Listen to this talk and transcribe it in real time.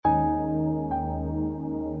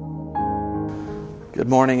Good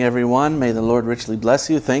morning, everyone. May the Lord richly bless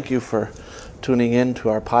you. Thank you for tuning in to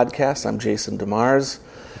our podcast. I'm Jason DeMars.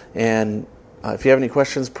 And if you have any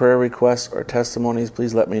questions, prayer requests, or testimonies,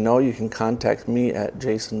 please let me know. You can contact me at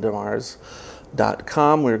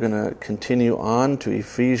jasondemars.com. We're going to continue on to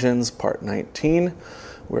Ephesians part 19.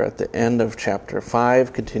 We're at the end of chapter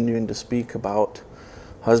 5, continuing to speak about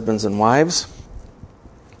husbands and wives.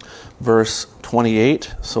 Verse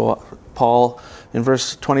 28. So Paul, in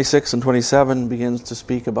verse 26 and 27, begins to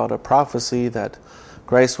speak about a prophecy that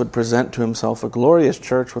Christ would present to himself a glorious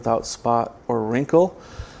church without spot or wrinkle,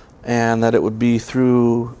 and that it would be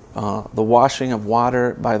through the washing of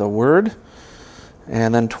water by the word.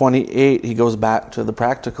 And then 28, he goes back to the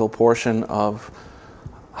practical portion of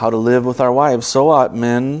how to live with our wives. So ought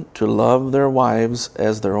men to love their wives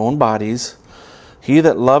as their own bodies. He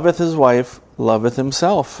that loveth his wife loveth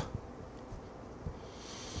himself.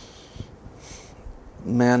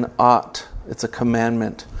 Men ought, it's a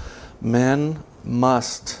commandment. Men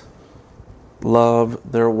must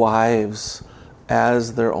love their wives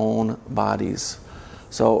as their own bodies.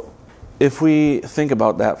 So if we think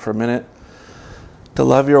about that for a minute, to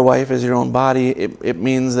love your wife as your own body, it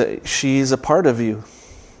means that she's a part of you.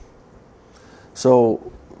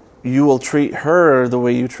 So you will treat her the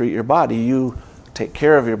way you treat your body. You take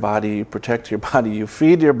care of your body, you protect your body, you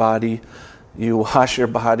feed your body, you wash your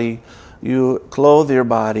body, you clothe your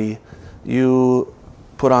body, you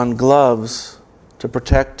put on gloves to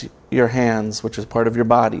protect your hands, which is part of your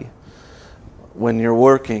body. When you're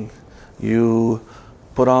working, you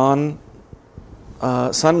put on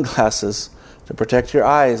sunglasses to protect your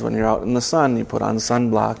eyes. When you're out in the sun, you put on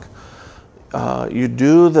sunblock. You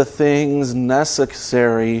do the things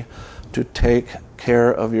necessary to take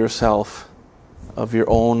care of yourself, of your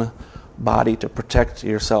own body, to protect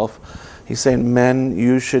yourself. He's saying, men,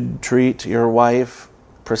 you should treat your wife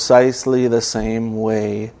precisely the same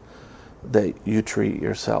way that you treat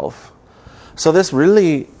yourself. So this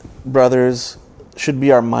really, brothers, should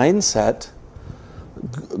be our mindset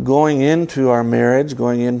going into our marriage,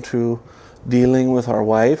 going into dealing with our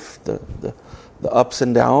wife, the ups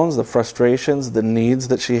and downs, the frustrations, the needs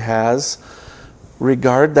that she has.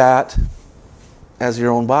 Regard that as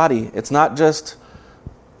your own body. It's not just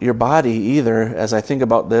your body either. As I think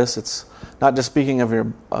about this, it's not just speaking of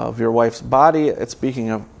your wife's body, it's speaking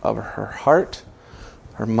of her heart,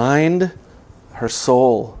 her mind, her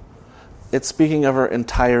soul. It's speaking of her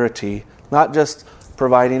entirety, not just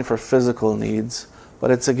providing for physical needs, but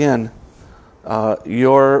it's again,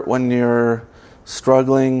 when you're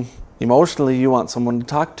struggling emotionally, you want someone to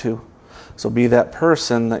talk to. So be that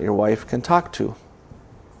person that your wife can talk to.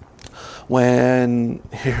 When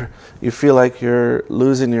you feel like you're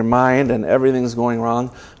losing your mind and everything's going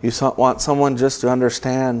wrong, you want someone just to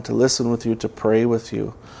understand, to listen with you, to pray with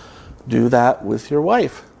you. Do that with your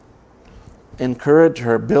wife. Encourage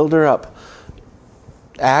her, build her up.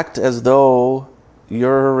 Act as though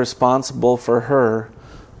you're responsible for her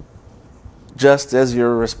just as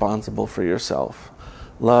you're responsible for yourself.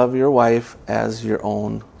 Love your wife as your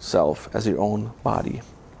own self, as your own body.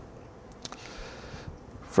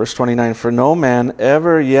 Verse 29, for no man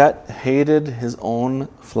ever yet hated his own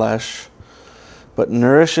flesh, but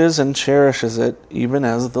nourishes and cherishes it, even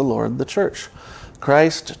as the Lord the church.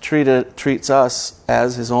 Christ treats us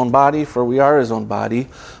as his own body, for we are his own body.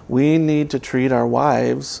 We need to treat our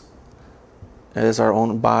wives as our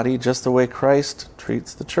own body, just the way Christ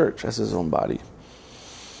treats the church as his own body.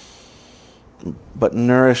 But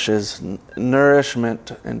nourishment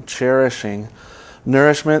and cherishing.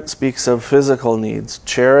 Nourishment speaks of physical needs.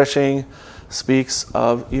 Cherishing speaks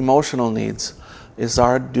of emotional needs. It's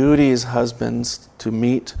our duty as husbands to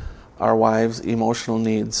meet our wives' emotional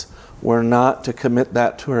needs. We're not to commit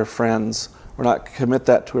that to her friends. We're not to commit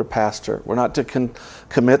that to her pastor. We're not to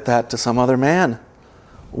commit that to some other man.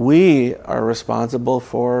 We are responsible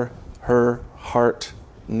for her heart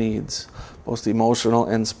needs, both emotional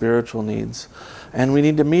and spiritual needs. And we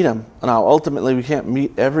need to meet them. Now, ultimately, we can't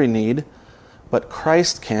meet every need, but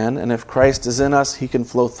Christ can, and if Christ is in us, he can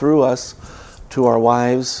flow through us to our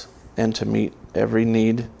wives and to meet every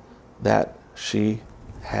need that she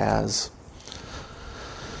has.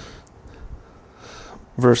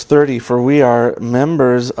 Verse 30, for we are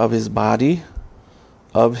members of his body,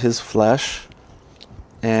 of his flesh,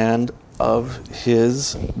 and of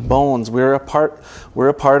his bones. We're a part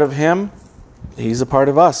of him, he's a part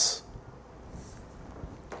of us.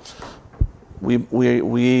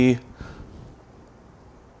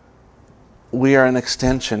 We are an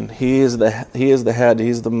extension. He is the head.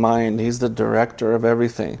 He's the mind. He's the director of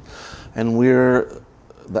everything, and we're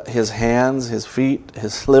his hands, his feet,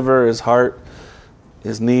 his liver, his heart.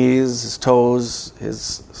 his knees, his toes,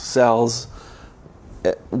 his cells.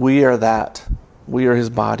 We are that. We are his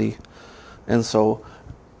body. And so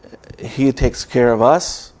he takes care of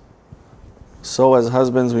us. So as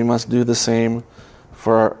husbands, we must do the same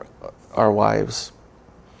for our wives.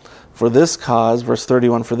 For this cause, verse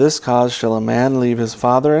 31, for this cause shall a man leave his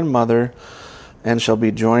father and mother, and shall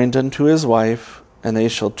be joined unto his wife, and they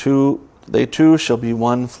two shall be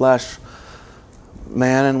one flesh.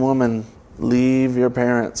 Man and woman, leave your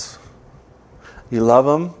parents. You love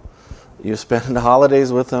them. You spend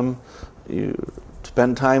holidays with them. You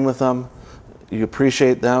spend time with them. You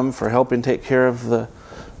appreciate them for helping take care of the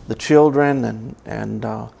children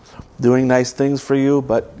and doing nice things for you,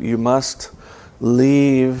 but you must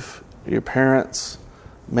leave your parents.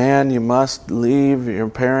 Man, you must leave your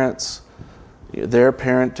parents, their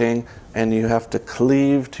parenting, and you have to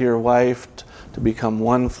cleave to your wife to become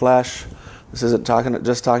one flesh. This isn't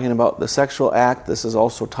just talking about the sexual act. This is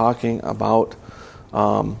also talking about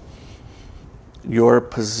your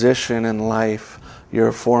position in life.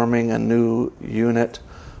 You're forming a new unit.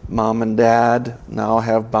 Mom and dad now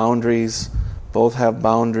have boundaries. Both have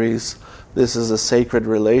boundaries. This is a sacred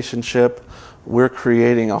relationship. We're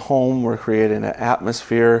creating a home. We're creating an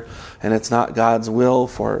atmosphere. And it's not God's will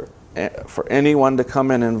for anyone to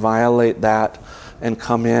come in and violate that and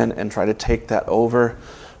come in and try to take that over.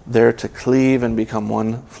 They're to cleave and become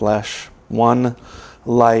one flesh, one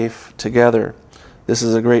life together. This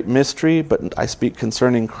is a great mystery, but I speak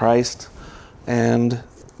concerning Christ and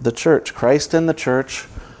the church. Christ and the church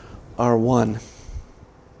are one.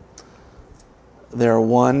 They're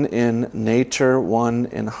one in nature, one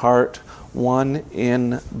in heart, one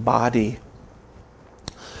in body.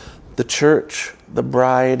 The church, the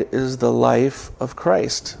bride, is the life of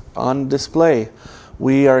Christ on display.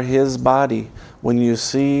 We are his body. When you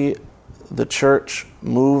see the church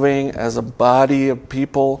moving as a body of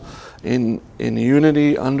people in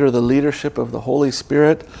unity under the leadership of the Holy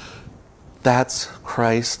Spirit, that's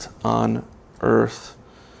Christ on earth.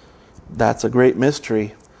 That's a great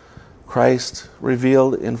mystery. Christ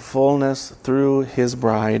revealed in fullness through his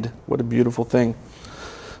bride. What a beautiful thing.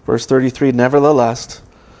 Verse 33, nevertheless,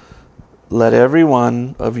 let every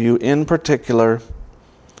one of you in particular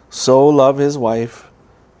so love his wife,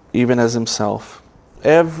 even as himself.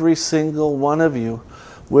 Every single one of you,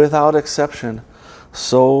 without exception,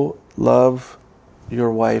 so love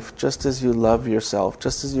your wife just as you love yourself,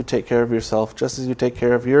 just as you take care of yourself, just as you take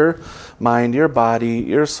care of your mind, your body,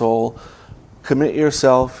 your soul. Commit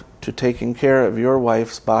yourself to taking care of your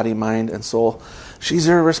wife's body, mind, and soul. She's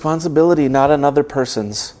your responsibility, not another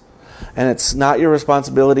person's. And it's not your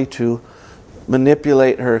responsibility to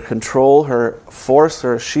manipulate her, control her, force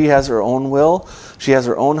her. She has her own will. She has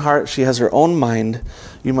her own heart. She has her own mind.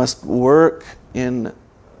 You must work in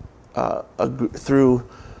through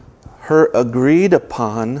her agreed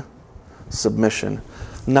upon submission,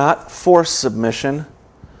 not forced submission,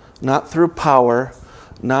 not through power,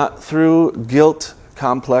 not through guilt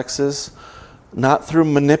complexes, not through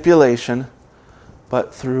manipulation,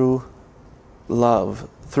 but through love,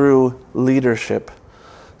 through leadership,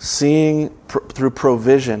 through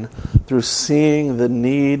provision, through seeing the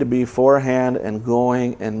need beforehand and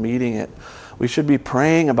going and meeting it. We should be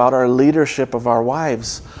praying about our leadership of our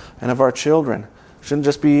wives and of our children. Shouldn't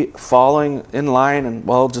just be following in line and,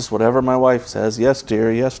 well, just whatever my wife says. Yes,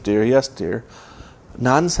 dear, yes, dear, yes, dear.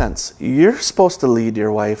 Nonsense. You're supposed to lead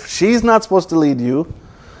your wife. She's not supposed to lead you.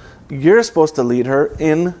 You're supposed to lead her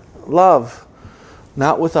in love.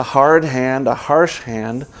 Not with a hard hand, a harsh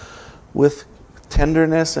hand, with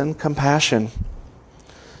tenderness and compassion.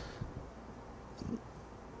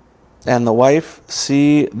 And the wife,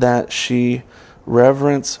 see that she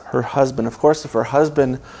reverence her husband. Of course, if her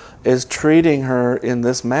husband is treating her in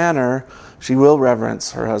this manner, she will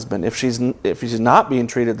reverence her husband. If she's not being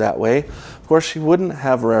treated that way, of course she wouldn't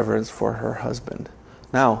have reverence for her husband.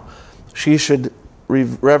 Now, she should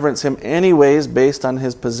reverence him anyways based on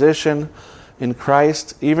his position in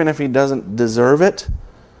Christ. Even if he doesn't deserve it,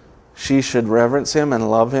 she should reverence him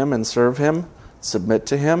and love him and serve him, submit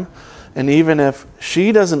to him. And even if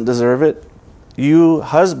she doesn't deserve it, you,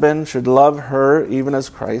 husband, should love her even as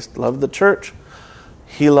Christ loved the church.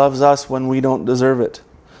 He loves us when we don't deserve it.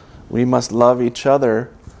 We must love each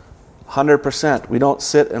other 100%. We don't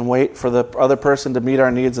sit and wait for the other person to meet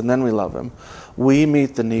our needs and then we love him. We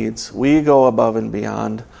meet the needs. We go above and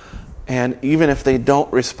beyond. And even if they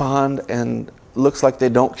don't respond and looks like they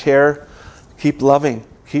don't care, keep loving,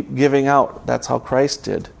 keep giving out. That's how Christ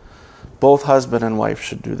did. Both husband and wife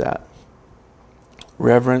should do that.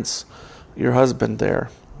 Reverence your husband there.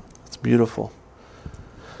 It's beautiful.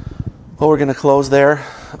 Well, we're going to close there.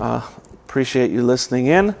 appreciate you listening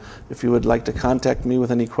in. If you would like to contact me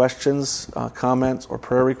with any questions, comments, or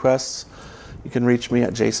prayer requests, you can reach me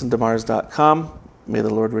at jasondemars.com. May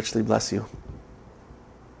the Lord richly bless you.